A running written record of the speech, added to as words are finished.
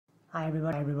Hi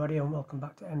everybody and welcome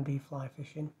back to MD Fly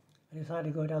Fishing. I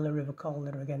decided to go down the River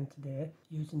Calder again today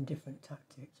using different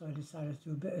tactics. So I decided to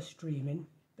do a bit of streaming,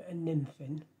 a bit of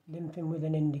nymphing with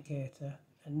an indicator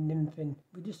and nymphing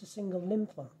with just a single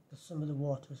nymph on because some of the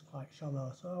water is quite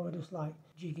shallow, so I was just like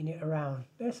jigging it around.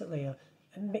 Basically a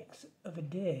mix of a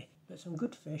day, but some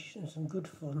good fish and some good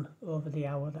fun over the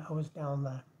hour that I was down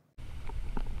there.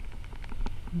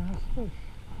 Nice fish.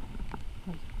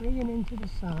 Let's bring him into the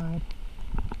side.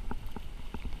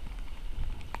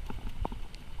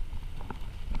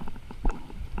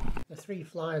 The three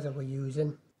flies I were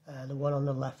using, the one on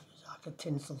the left was like a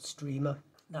tinsel streamer.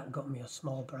 That got me a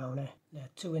small brownie. There are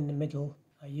two in the middle.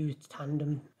 I used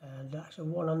tandem. There's actually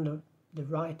one on the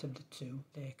right of the two.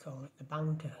 They call it the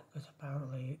banker because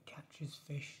apparently it catches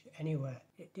fish anywhere.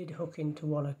 It did hook into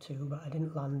one or two, but I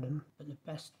didn't land them. But the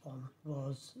best one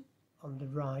was on the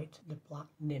right, the black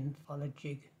nymph on a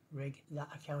jig rig. That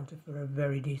accounted for a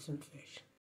very decent fish.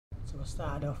 So I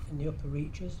started off in the upper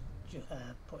reaches, just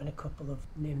putting a couple of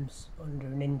nymphs under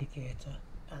an indicator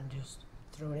and just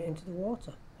throwing it into the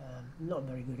water. I'm not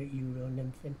very good at Euro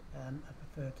nymphing. I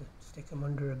prefer to stick them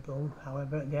under a bung.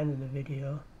 However, at the end of the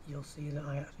video, you'll see that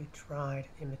I actually tried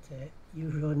to imitate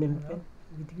Euro nymphing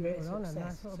with great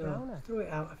success. So I threw it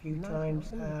out a few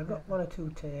times. I got one or two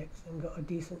takes and got a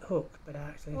decent hook, but I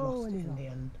actually lost it in the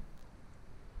end.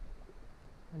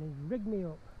 And he rigged me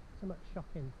up. So much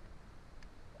shocking.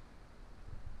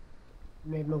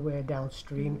 Made my way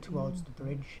downstream towards the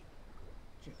bridge,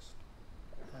 just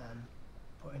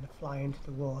putting a fly into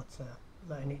the water,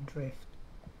 letting it drift,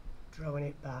 drawing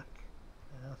it back.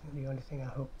 I think the only thing I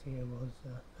hooked here was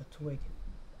a twig.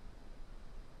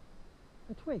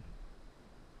 A twig?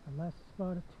 A nice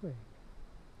spot of twig.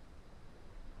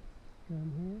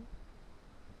 Down here.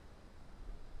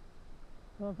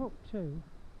 Well, I've hooked two.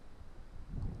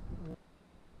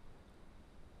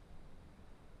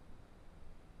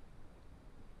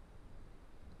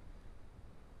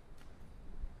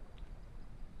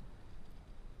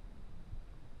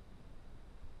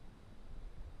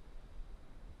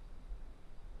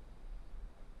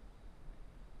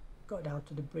 Got down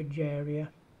to the bridge area,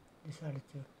 decided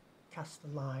to cast the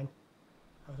line.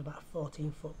 I was about a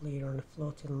 14-foot leader on a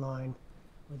floating line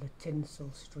with a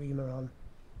tinsel streamer on.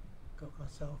 Got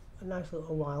myself a nice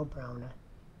little wild brownie.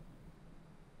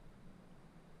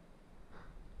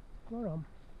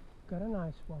 Got a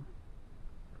nice one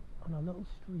on a little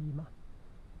streamer.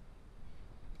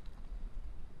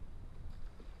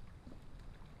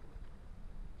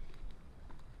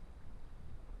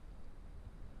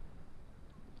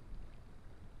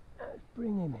 Let's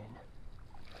bring him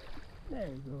in. There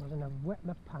he goes, and I've wet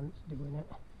my pants doing it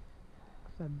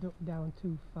because I ducked down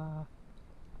too far.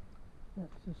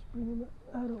 Let's just bring him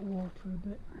out of water a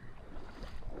bit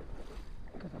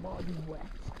because I'm already wet.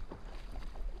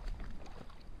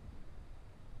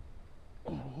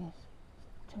 There he is.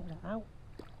 Take that out.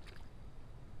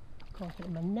 Caught it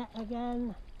in my net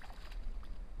again.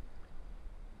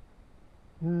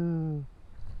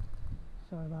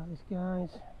 Sorry about this, guys.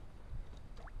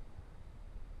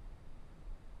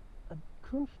 I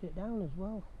crunched it down as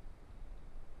well,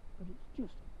 but it's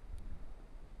just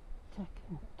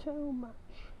taken too much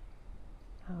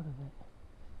out of it.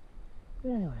 But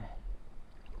anyway,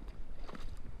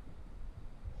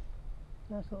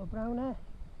 nice little brownie.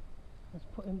 Let's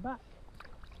put him back.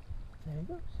 There he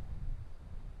goes.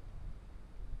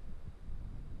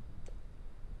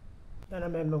 Then I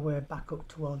made my way back up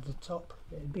towards the top.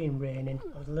 It had been raining,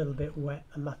 I was a little bit wet,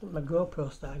 and I think my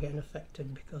GoPro started getting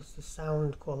affected because the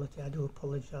sound quality, I do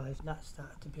apologise, that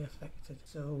started to be affected.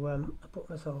 So I put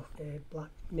myself a black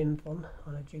nymph on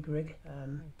a jig rig,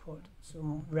 put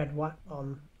some red wax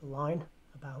on the line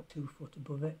about 2 foot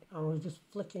above it. I was just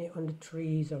flicking it under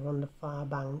trees or on the far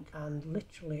bank, and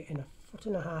literally in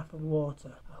 1.5 foot of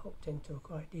water I hooked into a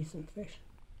quite decent fish.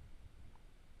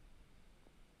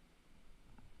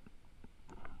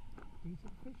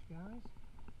 Decent fish, guys.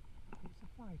 It's a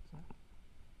fighter.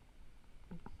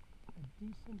 It's a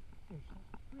decent fish.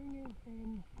 Let's bring him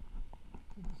in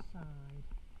to the side.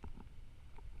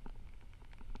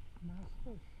 Nice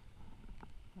fish.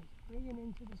 Let's bring him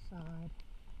into the side.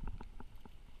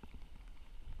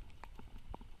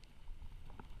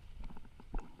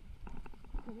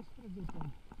 Look at this for a good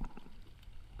one.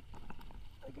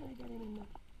 I'm gonna get him in there.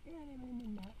 Get him in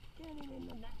the net. Get him in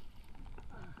the net.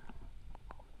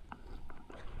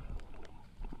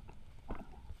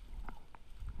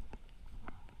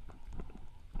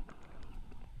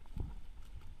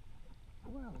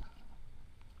 Well,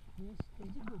 this is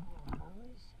a good one,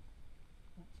 boys.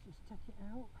 Let's just take it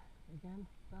out. Again,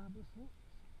 barbless hooks.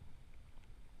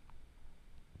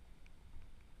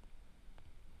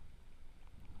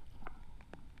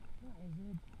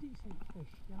 a decent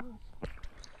fish, guys.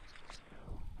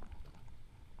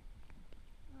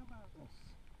 How about this?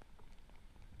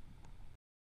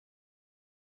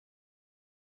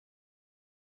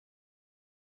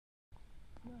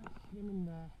 Nice him in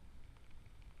there.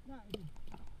 That is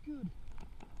a good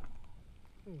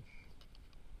fish.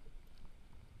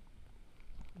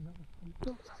 Is that the pumped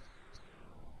up?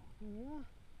 There we are.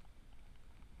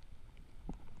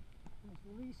 Let's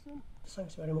release them.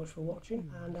 Thanks very much for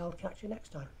watching, and I'll catch you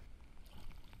next time.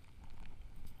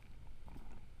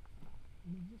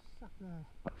 And they've just sat there,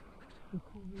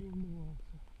 recovering in the water.